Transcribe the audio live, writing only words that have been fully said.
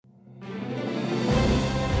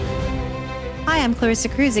I'm Clarissa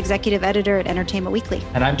Cruz, Executive Editor at Entertainment Weekly.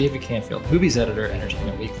 And I'm David Canfield, Movies Editor at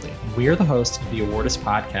Entertainment Weekly. And we are the hosts of the Awardist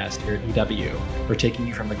podcast here at EW. We're taking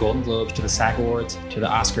you from the Golden Globes to the SAG Awards to the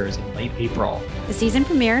Oscars in late April. The season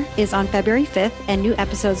premiere is on February 5th, and new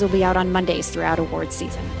episodes will be out on Mondays throughout awards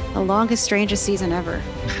season. The longest, strangest season ever.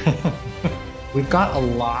 We've got a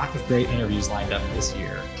lot of great interviews lined up this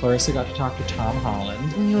year. Clarissa got to talk to Tom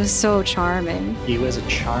Holland. He was so charming. He was a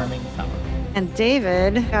charming fellow. And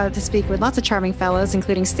David got to speak with lots of charming fellows,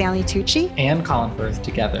 including Stanley Tucci and Colin Firth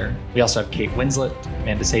together. We also have Kate Winslet,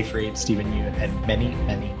 Amanda Seyfried, Stephen Yeun, and many,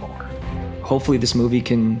 many more. Hopefully this movie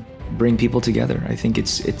can bring people together. I think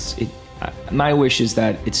my wish is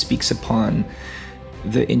that it speaks upon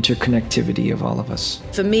the interconnectivity of all of us.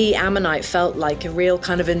 For me, Ammonite felt like a real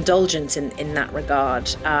kind of indulgence in that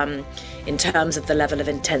regard, in terms of the level of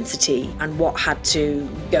intensity and what had to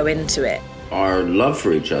go into it. Our love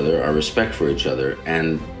for each other, our respect for each other,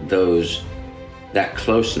 and that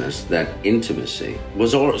closeness, that intimacy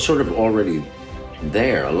was sort of already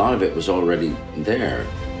there. A lot of it was already there.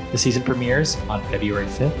 The season premieres on February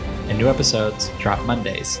 5th, and new episodes drop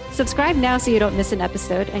Mondays. Subscribe now so you don't miss an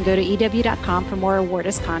episode, and go to EW.com for more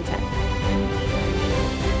Awardist content.